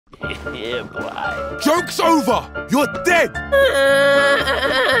Yeah, boy. Joke's over! You're dead!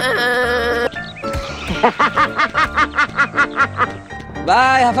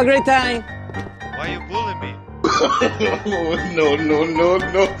 Bye, have a great time. Why you bullying me? No, no, no,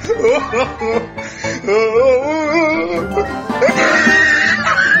 no.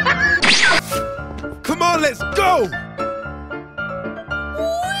 Come on, let's go!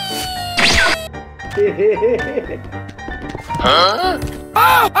 Huh?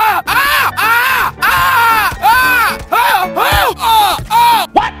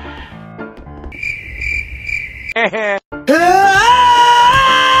 What?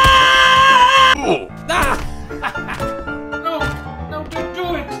 No, don't do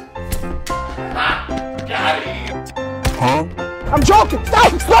it. Got him. Huh? I'm joking.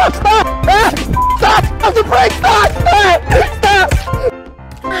 Stop! Stop! Stop! Stop! Stop the brake! Stop! Stop!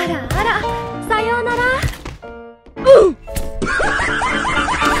 あらあら、さようなら。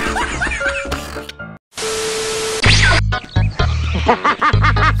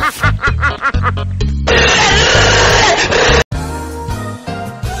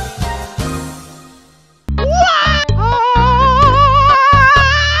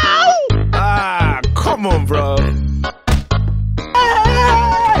Come on, bro.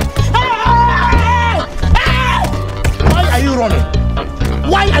 Why are you running?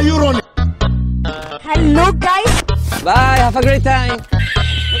 Why are you running? Hello guys. Bye, have a great time.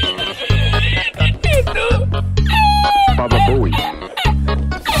 Baba Bowie.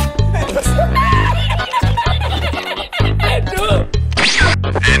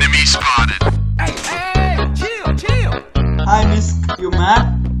 Enemy spotted. Hey, chill, chill. Hi miss, you mad?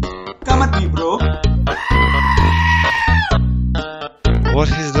 Come at me bro. What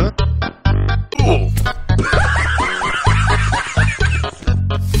he's doing? Go.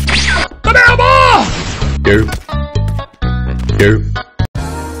 Go.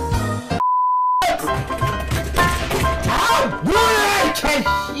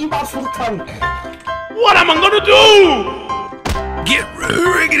 What am I gonna do? Get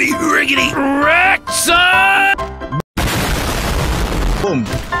riggedy wrecked, son! Boom.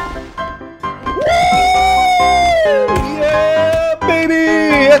 Yeah, baby!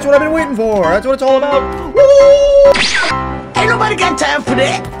 That's what I've been waiting for. That's what it's all about. Woo! Ain't nobody got time for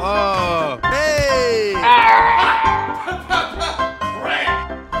that. Oh, hey!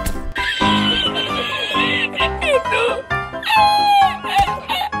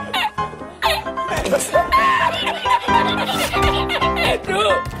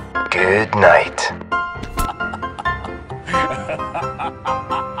 Good night.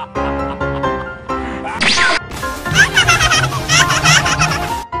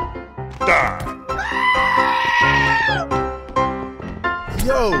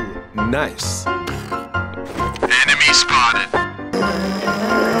 Yo, nice. Enemy spotted.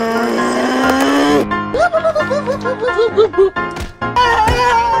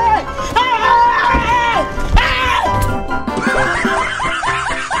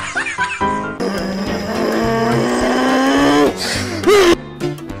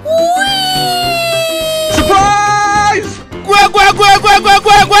 Surprise!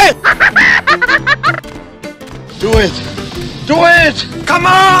 Do it. Do it. Come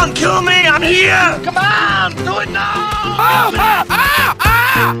on, kill me, I'm here! Come on, do it now!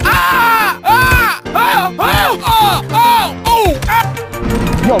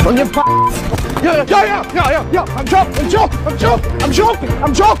 Yo, don't give f***. Yo, I'm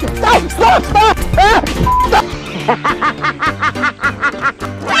joking. Stop!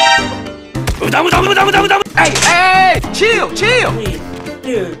 Hey, chill!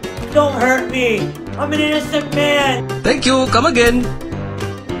 Dude, don't hurt me. I'm an innocent man. Thank you, come again.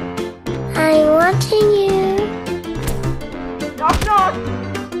 I'm watching you.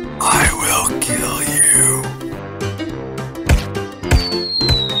 I will kill you.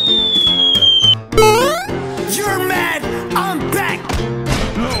 You're mad! I'm back!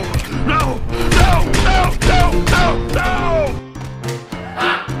 No!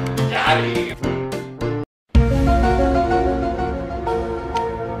 Got him.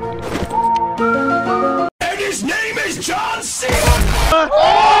 And his name is John C.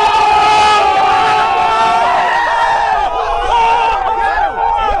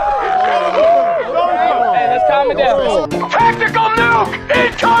 Tactical nuke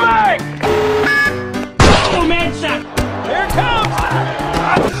incoming! Boom headshot! Here it comes!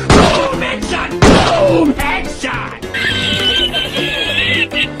 Boom headshot! Boom headshot!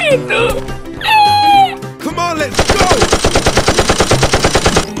 Come on, let's go!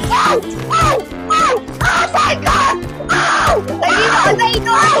 Oh my god! Oh! Are you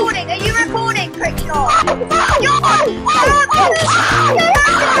not recording? Are you recording, Crickshaw?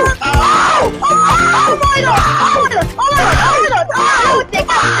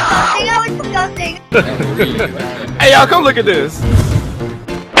 Hey, y'all, come look at this.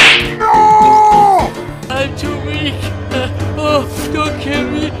 I'm too weak. Oh, don't kill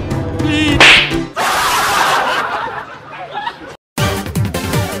me, please.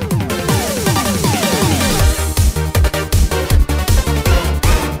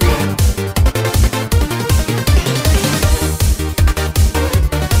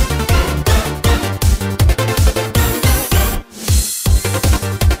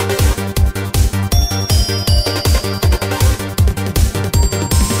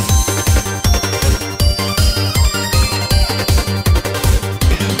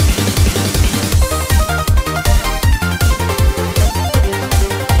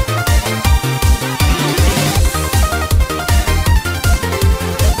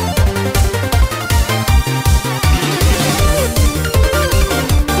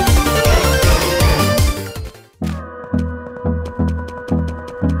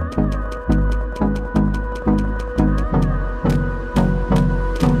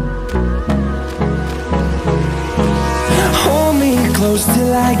 Close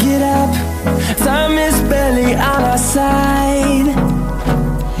till I get up. Time is barely on our side.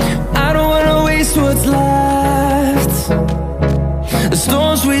 I don't wanna waste what's left. The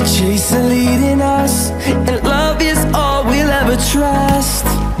storms we chase are leading us, and love is all we'll ever trust.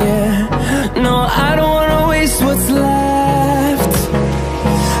 Yeah, no, I don't wanna waste what's left.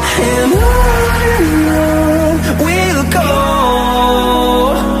 And on we'll go,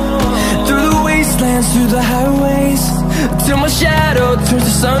 through the wastelands, through the highways, till my shadow turns to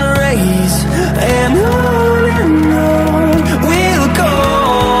sun rays. And on we'll go,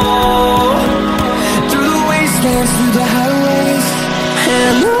 through the wastelands, through the highways,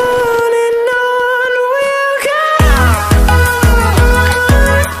 and on we'll go.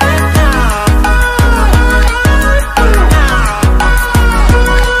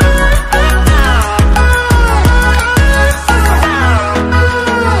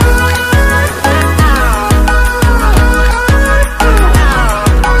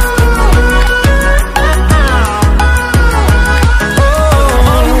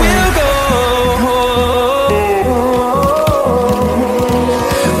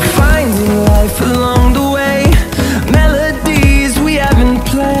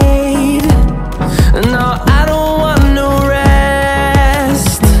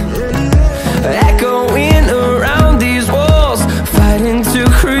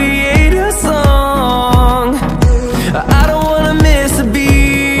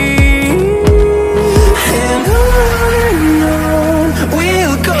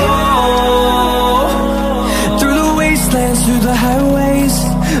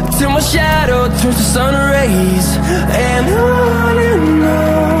 Shadow turns to sun rays, and on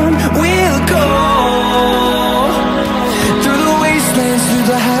we'll go, through the wastelands, through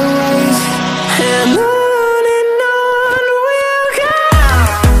the highways, and on we'll go.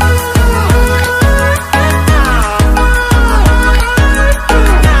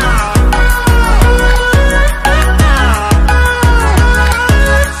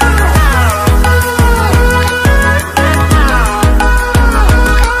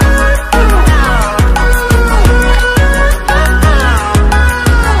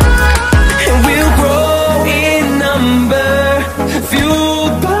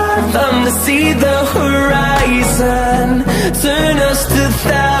 See the horizon turn us to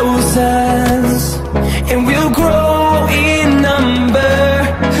thousands, and we'll grow in number,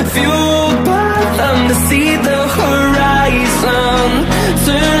 fueled by them to see the horizon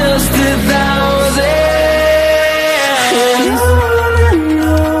turn us to thousands. And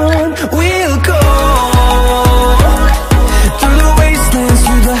on we'll go, through the wastelands,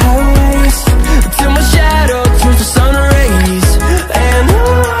 through the highways, till my shadow turns to sun rays. And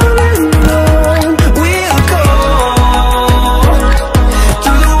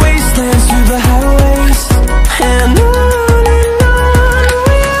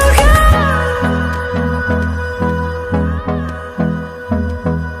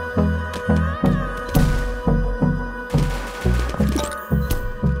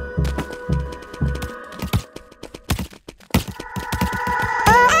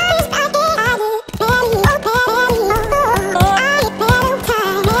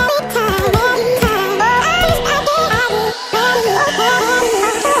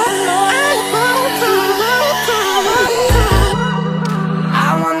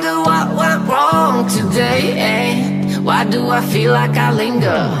why do I feel like I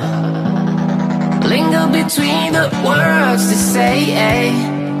linger between the words to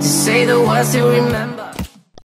say the words to remember?